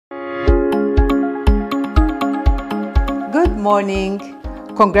morning.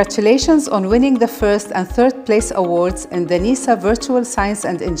 Congratulations on winning the first and third place awards in the NISA Virtual Science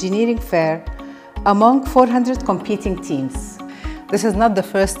and Engineering Fair among 400 competing teams. This is not the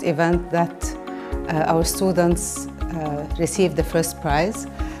first event that our students received the first prize.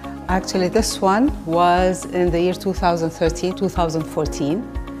 Actually, this one was in the year 2013, 2014.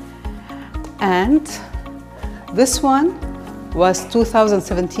 And this one was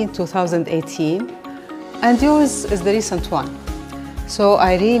 2017, 2018. And yours is the recent one. So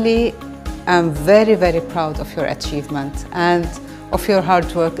I really am very, very proud of your achievement and of your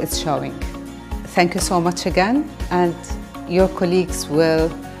hard work it's showing. Thank you so much again, and your colleagues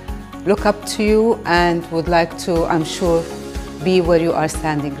will look up to you and would like to, I'm sure, be where you are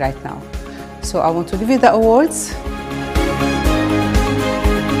standing right now. So I want to give you the awards.